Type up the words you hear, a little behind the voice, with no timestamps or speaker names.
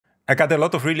I got a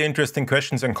lot of really interesting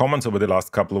questions and comments over the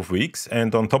last couple of weeks,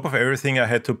 and on top of everything, I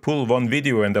had to pull one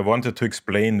video and I wanted to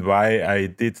explain why I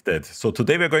did that. So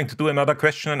today we're going to do another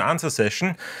question and answer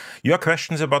session. Your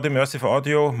questions about immersive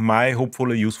audio, my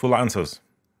hopefully useful answers.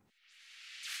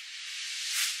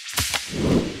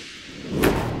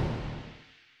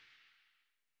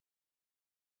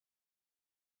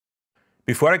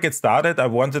 Before I get started, I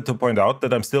wanted to point out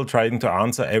that I'm still trying to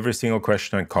answer every single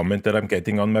question and comment that I'm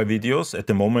getting on my videos. At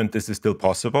the moment, this is still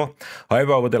possible.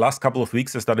 However, over the last couple of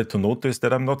weeks, I started to notice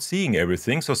that I'm not seeing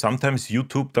everything. So sometimes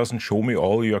YouTube doesn't show me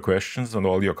all your questions and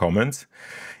all your comments.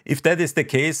 If that is the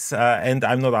case and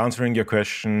I'm not answering your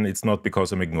question, it's not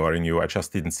because I'm ignoring you. I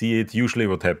just didn't see it. Usually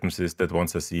what happens is that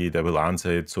once I see it, I will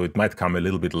answer it. So it might come a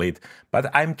little bit late, but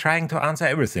I'm trying to answer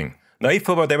everything. Now, if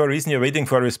for whatever reason you're waiting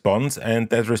for a response and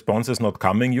that response is not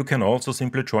coming, you can also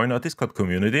simply join our Discord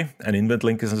community. An invite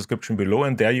link is in the description below,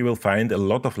 and there you will find a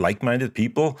lot of like-minded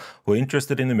people who are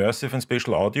interested in immersive and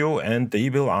spatial audio, and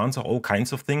they will answer all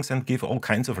kinds of things and give all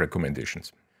kinds of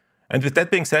recommendations. And with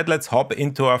that being said, let's hop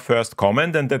into our first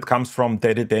comment, and that comes from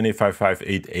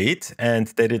DaddyDanny5588,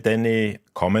 and Daddy Danny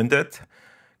commented,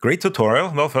 "Great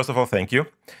tutorial." Well, first of all, thank you.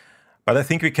 But I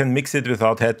think we can mix it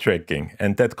without head tracking.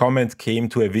 And that comment came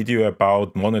to a video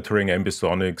about monitoring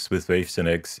ambisonics with Waves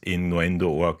NX in Nuendo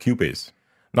or Cubase.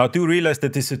 Now, do realize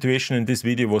that the situation in this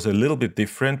video was a little bit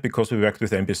different because we worked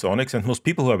with ambisonics, and most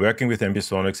people who are working with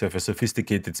ambisonics have a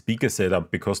sophisticated speaker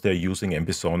setup because they're using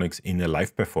ambisonics in a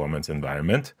live performance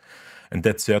environment. And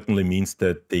that certainly means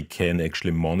that they can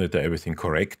actually monitor everything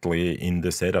correctly in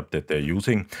the setup that they're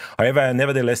using. However, I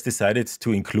nevertheless decided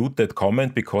to include that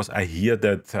comment because I hear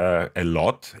that a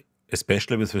lot,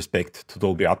 especially with respect to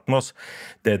Dolby Atmos,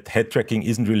 that head tracking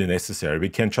isn't really necessary. We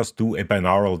can just do a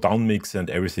binaural downmix and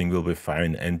everything will be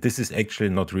fine. And this is actually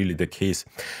not really the case.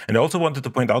 And I also wanted to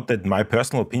point out that my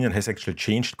personal opinion has actually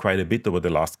changed quite a bit over the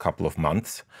last couple of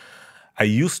months. I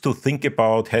used to think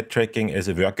about head tracking as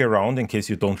a workaround in case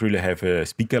you don't really have a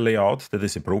speaker layout that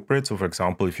is appropriate. So for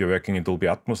example, if you're working in Dolby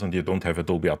Atmos and you don't have a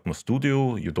Dolby Atmos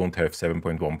studio, you don't have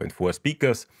 7.1.4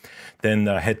 speakers, then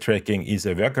head tracking is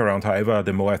a workaround. However,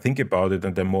 the more I think about it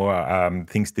and the more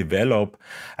things develop,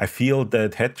 I feel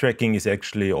that head tracking is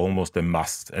actually almost a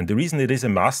must. And the reason it is a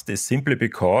must is simply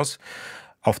because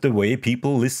of the way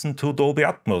people listen to Dolby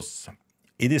Atmos.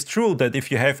 It is true that if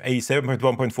you have a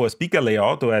 7.1.4 speaker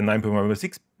layout or a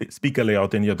 9.1.6 speaker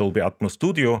layout in your Dolby Atmos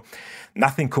studio,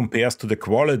 nothing compares to the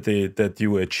quality that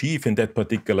you achieve in that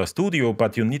particular studio,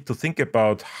 but you need to think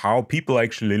about how people are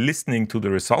actually listening to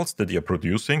the results that you're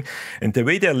producing. And the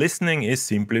way they're listening is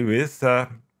simply with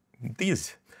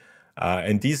these.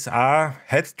 And these are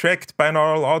head-tracked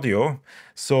binaural audio.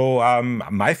 So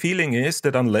my feeling is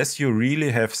that unless you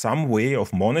really have some way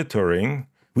of monitoring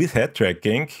with head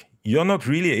tracking, you're not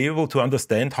really able to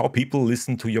understand how people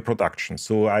listen to your production.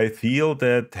 So I feel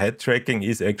that head tracking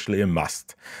is actually a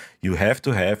must. You have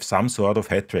to have some sort of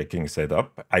head tracking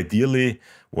setup, ideally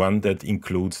one that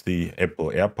includes the Apple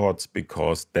AirPods,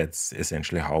 because that's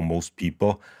essentially how most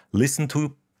people listen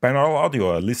to binaural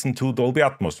audio or listen to Dolby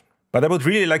Atmos. But I would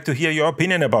really like to hear your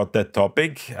opinion about that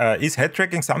topic. Is head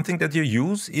tracking something that you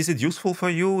use? Is it useful for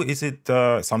you? Is it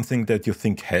something that you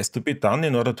think has to be done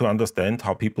in order to understand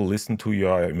how people listen to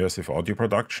your immersive audio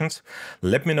productions?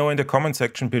 Let me know in the comment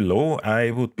section below.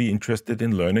 I would be interested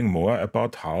in learning more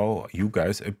about how you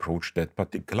guys approach that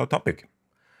particular topic.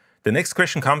 The next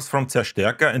question comes from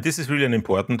Zerstärker, and this is really an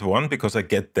important one because I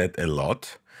get that a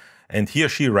lot. And he or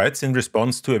she writes in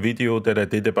response to a video that I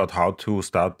did about how to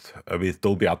start with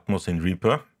Dolby Atmos in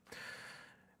Reaper.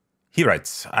 He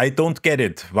writes, "I don't get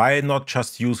it. Why not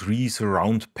just use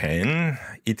ReaSurrroundPan?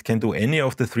 It can do any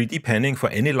of the 3D panning for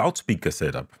any loudspeaker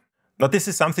setup." Now, this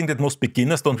is something that most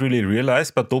beginners don't really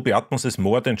realize, but Dolby Atmos is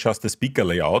more than just a speaker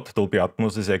layout. Dolby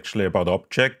Atmos is actually about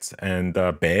objects and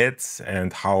beds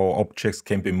and how objects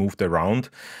can be moved around.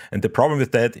 And the problem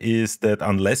with that is that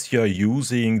unless you're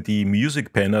using the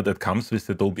music panner that comes with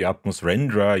the Dolby Atmos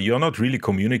renderer, you're not really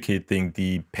communicating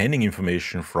the panning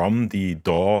information from the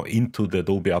DAW into the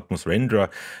Dolby Atmos renderer,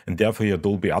 and therefore your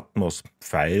Dolby Atmos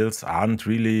files aren't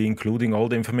really including all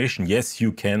the information. Yes,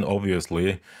 you can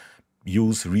obviously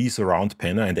use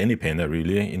ReaSurrroundPan and any panner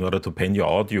really in order to pan your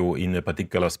audio in a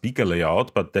particular speaker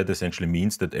layout, but that essentially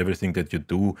means that everything that you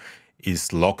do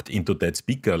is locked into that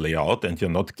speaker layout and you're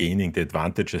not gaining the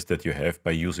advantages that you have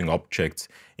by using objects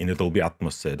in a Dolby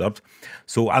Atmos setup.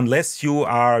 So unless you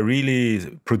are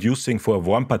really producing for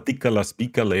one particular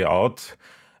speaker layout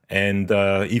And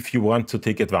if you want to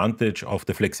take advantage of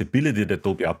the flexibility that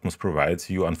Dolby Atmos provides,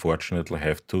 you unfortunately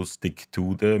have to stick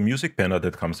to the music panel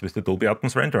that comes with the Dolby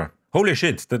Atmos renderer. Holy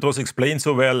shit, that was explained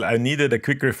so well. I needed a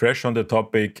quick refresh on the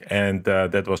topic, and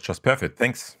that was just perfect.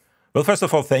 Thanks. Well, first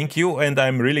of all, thank you, and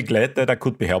I'm really glad that I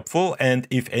could be helpful. And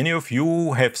if any of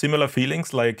you have similar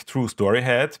feelings like True Story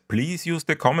had, please use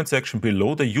the comment section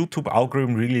below. The YouTube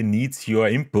algorithm really needs your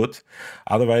input.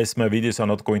 Otherwise, my videos are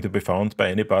not going to be found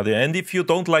by anybody. And if you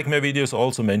don't like my videos,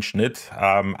 also mention it.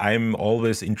 I'm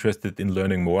always interested in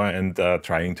learning more and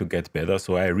trying to get better.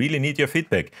 So I really need your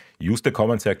feedback. Use the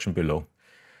comment section below.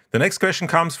 The next question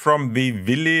comes from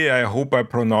Willy. I hope I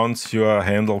pronounce your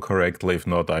handle correctly. If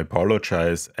not, I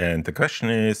apologize. And the question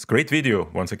is, great video.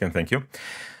 Once again, thank you.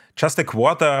 Just a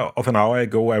quarter of an hour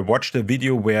ago, I watched a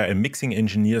video where a mixing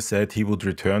engineer said he would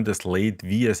return the Slate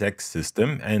VSX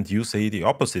system, and you say the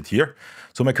opposite here.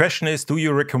 So my question is, do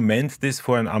you recommend this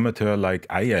for an amateur like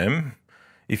I am?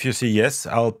 If you say yes,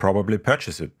 I'll probably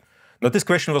purchase it. Now, this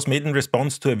question was made in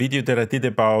response to a video that I did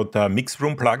about mix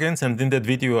room plugins, and in that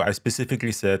video I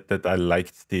specifically said that I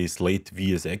liked the Slate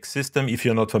VSX system. If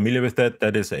you're not familiar with that,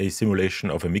 that is a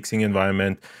simulation of a mixing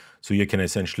environment, so you can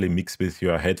essentially mix with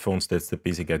your headphones. That's the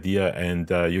basic idea, and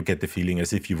you get the feeling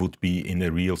as if you would be in a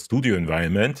real studio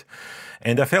environment.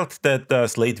 And I felt that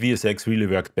Slate VSX really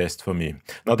worked best for me.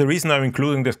 Now, the reason I'm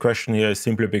including this question here is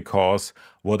simply because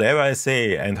whatever I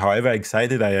say and however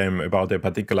excited I am about a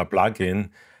particular plugin,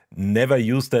 never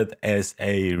use that as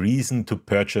a reason to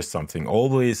purchase something.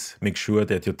 Always make sure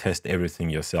that you test everything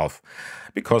yourself,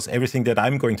 because everything that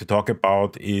I'm going to talk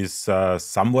about is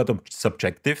somewhat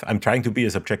subjective. I'm trying to be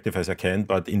as objective as I can,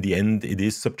 but in the end it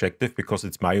is subjective because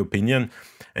it's my opinion,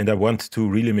 and I want to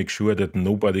really make sure that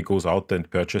nobody goes out and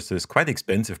purchases quite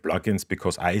expensive plugins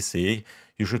because I say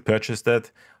you should purchase that.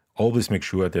 Always make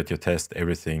sure that you test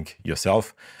everything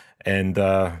yourself, and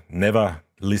never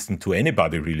listen to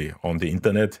anybody really on the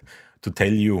internet to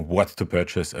tell you what to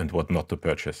purchase and what not to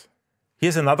purchase.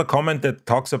 Here's another comment that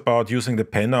talks about using the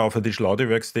panner of a digital audio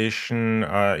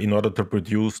workstation in order to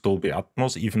produce Dolby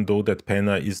Atmos, even though that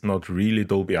panner is not really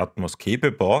Dolby Atmos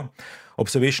capable.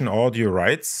 Observation Audio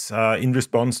writes, in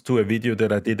response to a video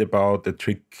that I did about the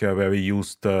trick where we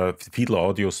used Fiddle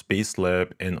Audio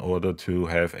Spacelab in order to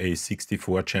have a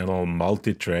 64-channel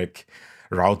multi-track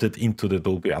routed into the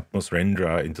Dolby Atmos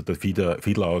renderer, into the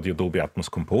Fiddle Audio Dolby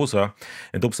Atmos Composer.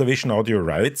 And Observation Audio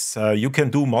writes, you can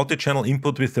do multi-channel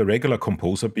input with the regular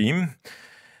Composer beam,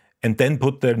 and then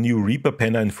put the new Reaper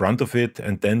panner in front of it,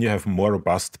 and then you have more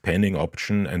robust panning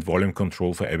option and volume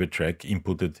control for every track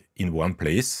inputted in one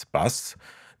place, bus.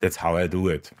 That's how I do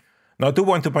it. Now, I do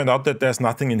want to point out that there's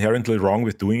nothing inherently wrong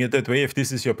with doing it that way. If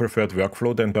this is your preferred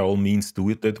workflow, then by all means do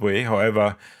it that way.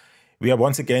 However, we are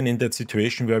once again in that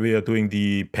situation where we are doing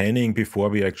the panning before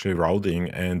we are actually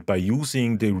routing, and by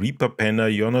using the Reaper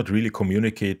panner, you're not really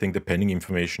communicating the panning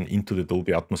information into the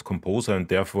Dolby Atmos Composer, and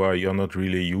therefore you're not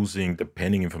really using the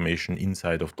panning information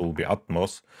inside of Dolby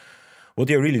Atmos. What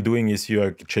you're really doing is you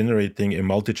are generating a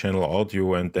multi-channel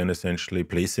audio and then essentially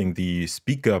placing the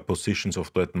speaker positions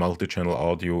of that multi-channel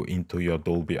audio into your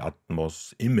Dolby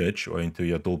Atmos image or into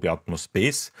your Dolby Atmos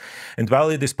space. And while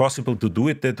it is possible to do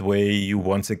it that way, you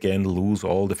once again lose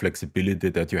all the flexibility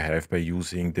that you have by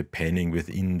using the panning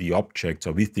within the objects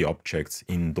or with the objects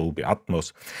in Dolby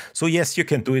Atmos. So yes, you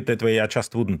can do it that way. I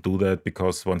just wouldn't do that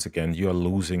because once again, you are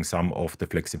losing some of the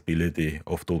flexibility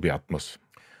of Dolby Atmos.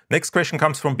 Next question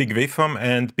comes from Big Waveform,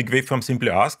 and Big Waveform simply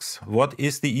asks, what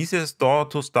is the easiest DAW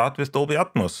to start with Dolby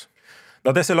Atmos?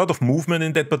 Now, there's a lot of movement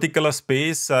in that particular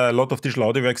space. A lot of digital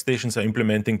audio workstations are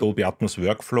implementing Dolby Atmos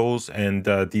workflows, and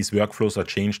these workflows are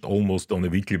changed almost on a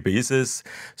weekly basis.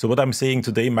 So what I'm saying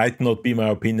today might not be my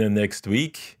opinion next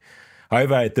week.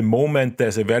 However, at the moment,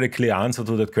 there's a very clear answer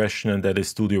to that question, and that is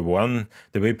Studio One.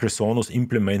 The way Presonus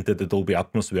implemented the Dolby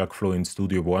Atmos workflow in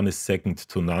Studio One is second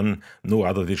to none. No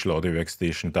other digital audio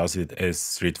workstation does it as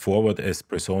straightforward as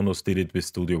Presonus did it with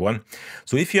Studio One.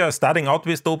 So if you are starting out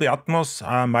with Dolby Atmos,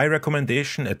 my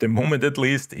recommendation, at the moment at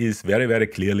least, is very, very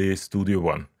clearly Studio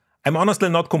One. I'm honestly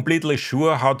not completely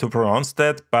sure how to pronounce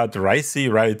that, but Ricey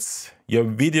writes, your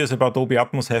videos about Dolby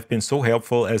Atmos have been so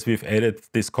helpful as we've added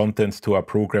this content to our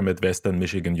program at Western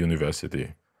Michigan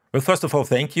University. Well, first of all,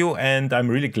 thank you, and I'm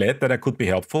really glad that I could be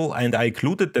helpful, and I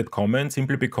included that comment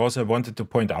simply because I wanted to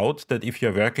point out that if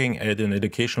you're working at an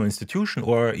educational institution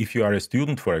or if you are a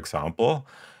student, for example,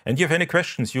 and you have any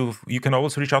questions, you can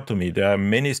always reach out to me. There are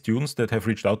many students that have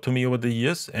reached out to me over the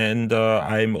years, and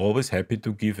I'm always happy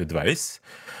to give advice.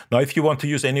 Now, if you want to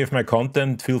use any of my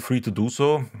content, feel free to do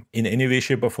so in any way,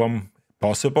 shape, or form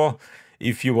possible.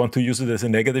 If you want to use it as a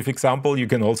negative example, you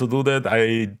can also do that.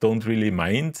 I don't really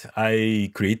mind.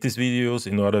 I create these videos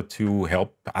in order to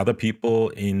help other people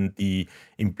in the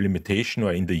implementation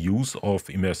or in the use of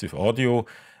immersive audio.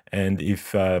 And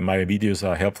if my videos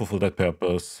are helpful for that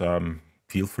purpose,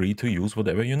 feel free to use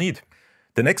whatever you need.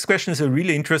 The next question is a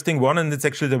really interesting one, and it's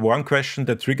actually the one question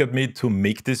that triggered me to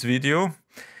make this video.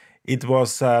 It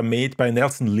was made by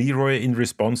Nelson Leroy in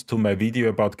response to my video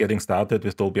about getting started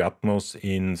with Dolby Atmos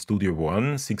in Studio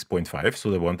One 6.5,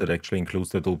 so the one that actually includes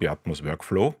the Dolby Atmos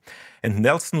workflow. And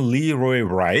Nelson Leroy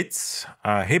writes,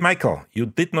 hey Michael, you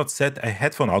did not set a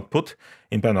headphone output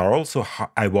in binaural, so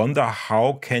I wonder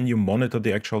how can you monitor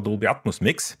the actual Dolby Atmos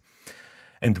mix?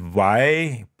 And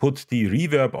why put the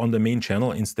reverb on the main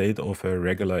channel instead of a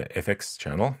regular FX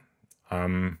channel?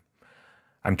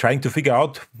 I'm trying to figure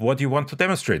out what you want to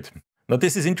demonstrate. Now,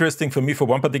 this is interesting for me for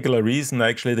one particular reason. I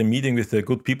actually had a meeting with the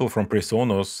good people from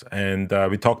Presonus, and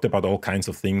we talked about all kinds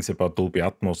of things about Dolby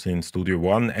Atmos in Studio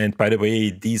One. And by the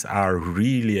way, these are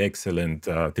really excellent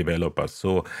developers.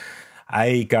 So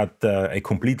I got a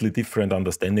completely different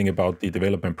understanding about the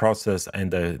development process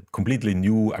and a completely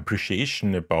new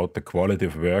appreciation about the quality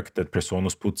of work that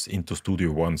Presonus puts into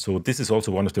Studio One. So this is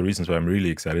also one of the reasons why I'm really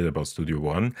excited about Studio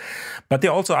One. But they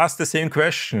also asked the same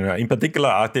question. In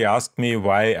particular, they asked me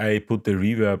why I put the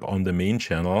reverb on the main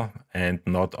channel and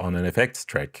not on an effects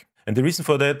track. And the reason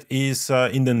for that is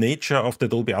in the nature of the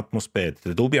Dolby Atmos bed.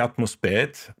 The Dolby Atmos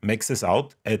bed maxes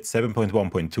out at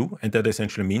 7.1.2, and that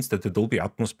essentially means that the Dolby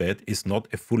Atmos bed is not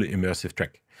a fully immersive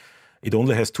track. It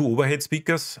only has 2 overhead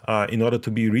speakers. In order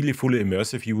to be really fully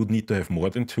immersive, you would need to have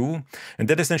more than 2. And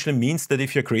that essentially means that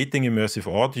if you're creating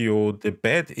immersive audio, the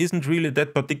bed isn't really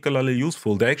that particularly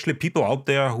useful. There are actually people out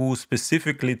there who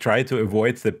specifically try to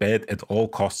avoid the bed at all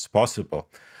costs possible.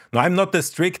 Now, I'm not that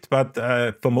strict, but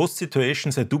for most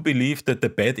situations, I do believe that the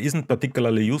bed isn't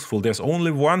particularly useful. There's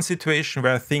only one situation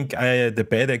where I think the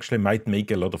bed actually might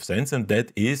make a lot of sense, and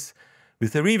that is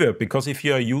with the reverb. Because if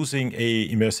you are using a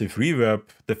immersive reverb,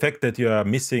 the fact that you are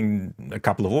missing a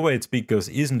couple of overhead speakers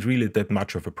isn't really that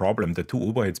much of a problem. The 2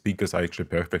 overhead speakers are actually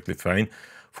perfectly fine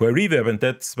for a reverb, and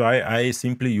that's why I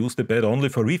simply use the bed only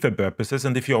for reverb purposes.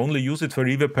 And if you only use it for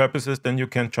reverb purposes, then you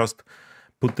can just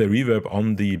put the reverb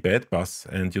on the bed bus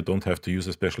and you don't have to use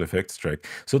a special effects track.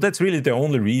 So that's really the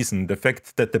only reason. The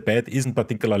fact that the bed isn't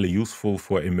particularly useful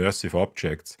for immersive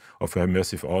objects or for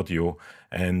immersive audio,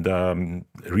 and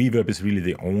reverb is really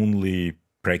the only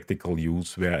practical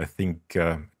use where I think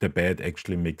the bed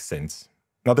actually makes sense.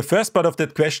 Now, the first part of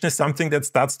that question is something that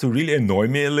starts to really annoy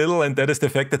me a little, and that is the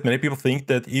fact that many people think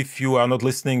that if you are not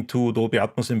listening to Dolby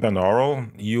Atmos in binaural,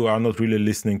 you are not really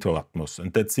listening to Atmos,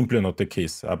 and that's simply not the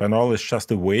case. Binaural is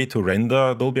just a way to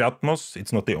render Dolby Atmos.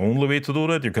 It's not the only way to do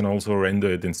that. You can also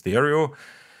render it in stereo,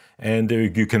 and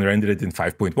you can render it in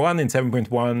 5.1, in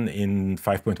 7.1, in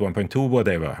 5.1.2,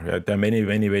 whatever. Right? There are many,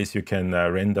 many ways you can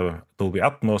render Dolby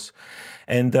Atmos.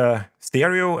 And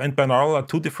stereo and binaural are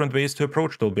 2 different ways to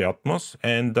approach Dolby Atmos,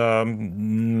 and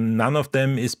none of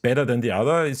them is better than the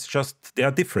other. It's just they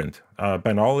are different.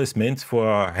 Binaural is meant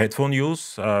for headphone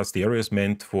use, stereo is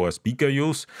meant for speaker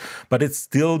use, but it's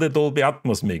still the Dolby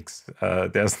Atmos mix.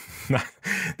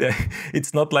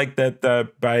 It's not like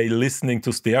that by listening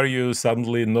to stereo,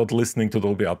 suddenly not listening to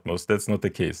Dolby Atmos. That's not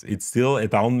the case. It's still a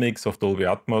down mix of Dolby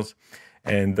Atmos,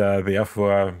 and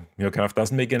therefore, kind of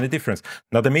doesn't make any difference.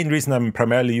 Now, the main reason I'm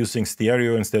primarily using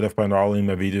stereo instead of binaural in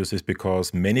my videos is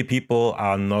because many people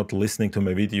are not listening to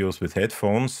my videos with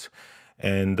headphones.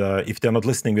 And if they're not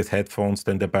listening with headphones,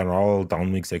 then the binaural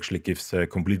downmix actually gives a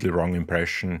completely wrong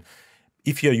impression.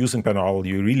 If you're using binaural,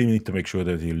 you really need to make sure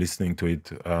that you're listening to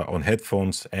it on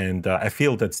headphones. And I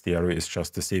feel that stereo is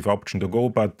just a safe option to go.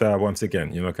 But once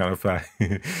again, you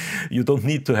don't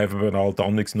need to have a binaural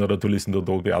downmix in order to listen to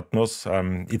Dolby Atmos.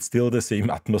 It's still the same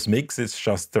Atmos mix. It's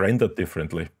just rendered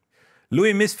differently.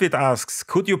 Louis Misfit asks,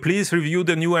 could you please review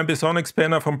the new Ambisonic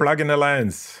spanner from Plugin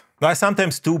Alliance? Now, I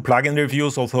sometimes do plugin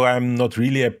reviews, although I'm not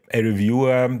really a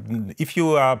reviewer. If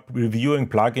you are reviewing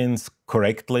plugins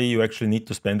correctly, you actually need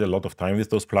to spend a lot of time with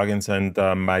those plugins, and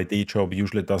my day job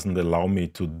usually doesn't allow me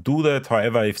to do that.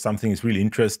 However, if something is really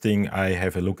interesting, I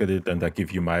have a look at it and I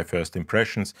give you my first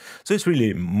impressions. So it's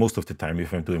really, most of the time,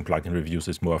 if I'm doing plugin reviews,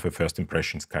 it's more of a first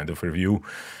impressions kind of review.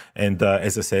 And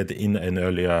as I said in an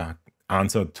earlier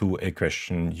answer to a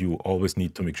question, you always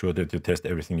need to make sure that you test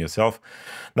everything yourself.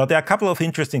 Now, there are a couple of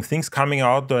interesting things coming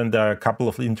out, and there are a couple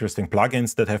of interesting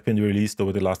plugins that have been released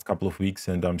over the last couple of weeks,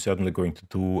 and I'm certainly going to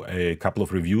do a couple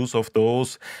of reviews of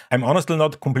those. I'm honestly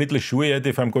not completely sure yet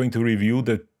if I'm going to review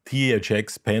the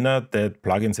THX Panner that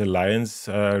Plugins Alliance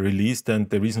released, and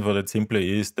the reason for that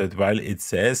simply is that while it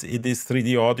says it is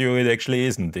 3D audio, it actually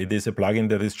isn't. It is a plugin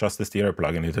that is just a stereo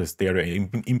plugin. It has stereo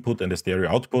input and a stereo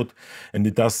output, and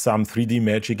it does some 3D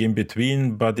magic in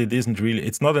between, but it isn't really,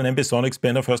 it's not an ambisonics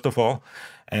panner, first of all,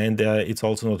 and it's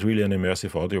also not really an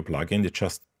immersive audio plugin. It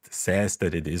just says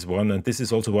that it is one, and this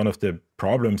is also one of the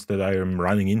problems that I am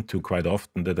running into quite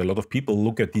often, that a lot of people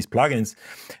look at these plugins,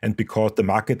 and because the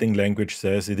marketing language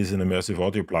says it is an immersive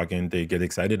audio plugin, they get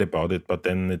excited about it, but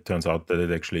then it turns out that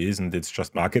it actually isn't. It's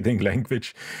just marketing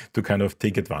language to kind of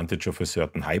take advantage of a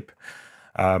certain hype.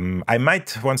 I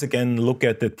might once again look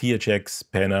at the THX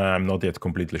Panner. I'm not yet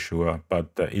completely sure, but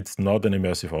it's not an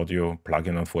immersive audio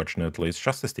plugin, unfortunately. It's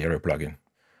just a stereo plugin.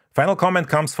 Final comment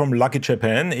comes from Lucky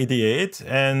Japan 88,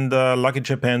 and Lucky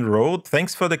Japan wrote,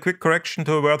 "Thanks for the quick correction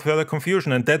to avoid further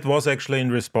confusion." And that was actually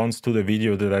in response to the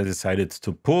video that I decided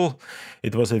to pull.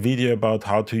 It was a video about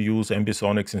how to use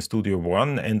ambisonics in Studio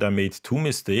One, and I made two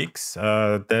mistakes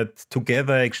that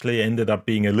together actually ended up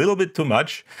being a little bit too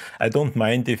much. I don't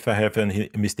mind if I have a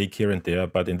mistake here and there,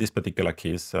 but in this particular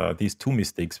case, these two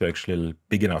mistakes were actually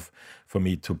big enough for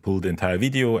me to pull the entire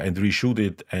video and reshoot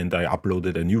it, and I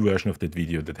uploaded a new version of that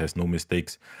video that has no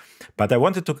mistakes. But I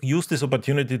wanted to use this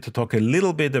opportunity to talk a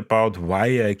little bit about why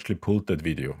I actually pulled that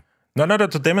video. Now, in order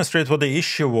to demonstrate what the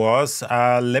issue was,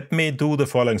 let me do the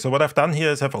following. So what I've done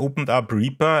here is I've opened up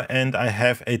Reaper, and I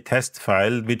have a test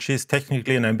file, which is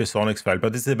technically an ambisonics file,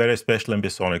 but it's a very special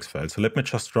ambisonics file. So let me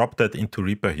just drop that into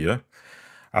Reaper here.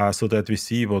 So that we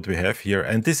see what we have here.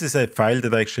 And this is a file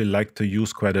that I actually like to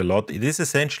use quite a lot. It is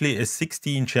essentially a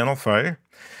 16-channel file.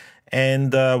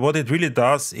 And what it really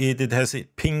does, it has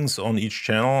pings on each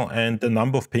channel, and the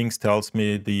number of pings tells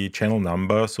me the channel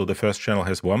number. So the first channel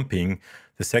has 1 ping,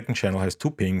 the second channel has 2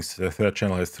 pings, the third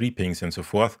channel has 3 pings, and so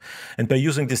forth. And by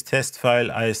using this test file,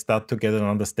 I start to get an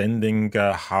understanding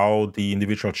how the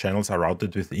individual channels are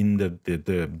routed within the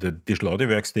digital audio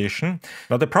workstation.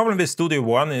 Now, the problem with Studio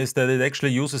One is that it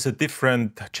actually uses a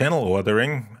different channel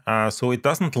ordering, so it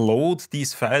doesn't load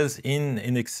these files in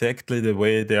exactly the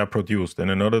way they are produced. And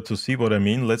in order to see what I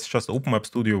mean, let's just open up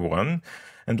Studio One,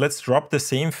 and let's drop the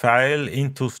same file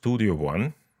into Studio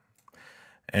One.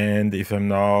 And if I'm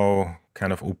now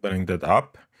kind of opening that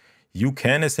up, you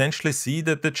can essentially see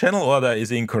that the channel order is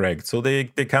incorrect. So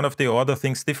they order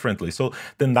things differently. So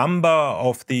the number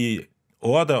of the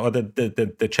order, or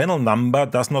the channel number,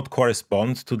 does not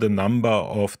correspond to the number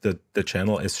of the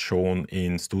channel as shown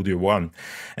in Studio One.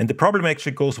 And the problem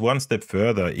actually goes one step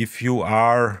further. If you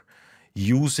are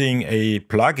using a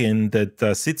plugin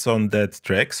that sits on that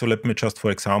track. So let me just, for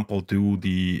example, do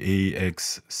the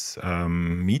AX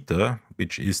meter,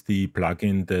 which is the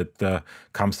plugin that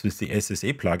comes with the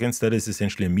SSA plugins. That is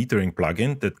essentially a metering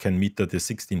plugin that can meter the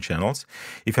 16 channels.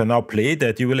 If I now play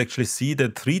that, you will actually see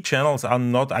that 3 channels are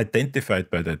not identified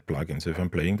by that plugin. So if I'm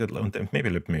playing that, maybe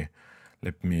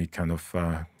let me kind of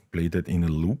play that in a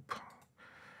loop,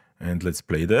 and let's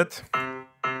play that.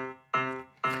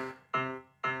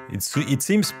 It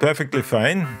seems perfectly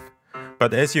fine,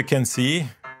 but as you can see,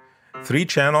 3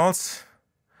 channels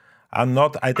are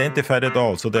not identified at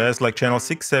all. So there's like channel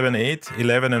 6, 7, 8,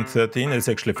 11, and 13. It's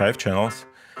actually 5 channels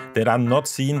that are not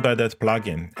seen by that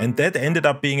plugin. And that ended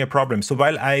up being a problem. So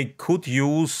while I could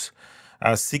use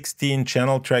 16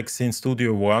 channel tracks in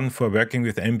Studio One for working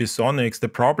with ambisonics, the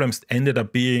problems ended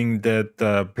up being that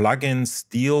plugins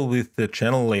deal with the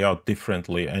channel layout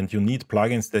differently, and you need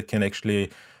plugins that can actually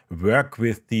work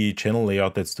with the channel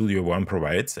layout that Studio One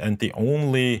provides. And the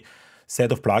only set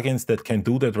of plugins that can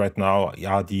do that right now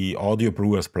are the Audio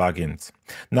Brewers plugins.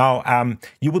 Now,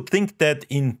 you would think that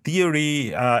in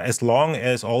theory, as long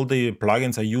as all the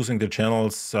plugins are using the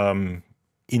channels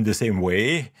in the same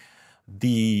way,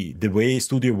 the way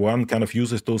Studio One kind of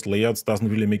uses those layouts doesn't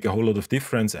really make a whole lot of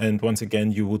difference. And once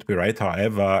again, you would be right.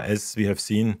 However, as we have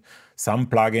seen, some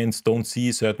plugins don't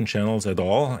see certain channels at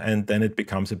all, and then it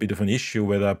becomes a bit of an issue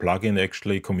whether a plugin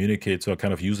actually communicates or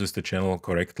kind of uses the channel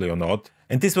correctly or not.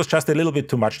 And this was just a little bit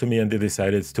too much to me, and I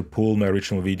decided to pull my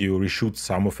original video, reshoot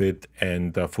some of it,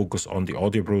 and focus on the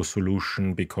Audio Pro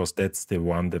solution, because that's the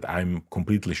one that I'm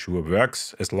completely sure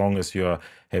works, as long as you're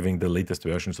having the latest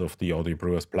versions of the Audio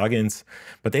Brewers plugins.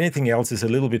 But anything else is a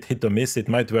little bit hit or miss. It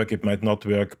might work, it might not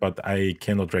work, but I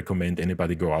cannot recommend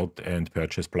anybody go out and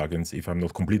purchase plugins if I'm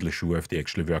not completely sure if they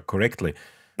actually work correctly.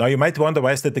 Now you might wonder,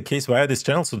 why is that the case? Why are these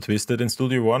channels so twisted in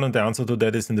Studio One? And the answer to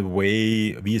that is in the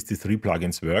way VST3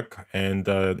 plugins work and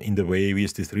in the way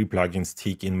VST3 plugins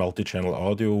take in multi-channel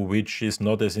audio, which is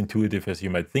not as intuitive as you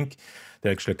might think.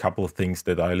 There are actually a couple of things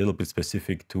that are a little bit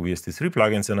specific to VST3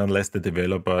 plugins, and unless the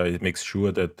developer makes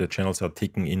sure that the channels are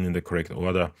taken in the correct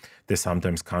order, they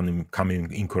sometimes come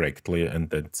in incorrectly, and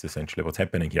that's essentially what's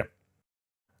happening here.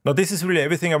 Now, this is really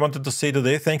everything I wanted to say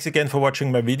today. Thanks again for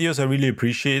watching my videos. I really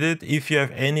appreciate it. If you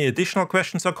have any additional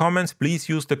questions or comments, please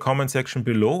use the comment section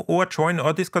below or join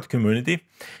our Discord community.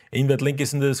 That link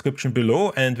is in the description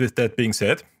below. And with that being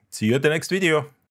said, see you at the next video.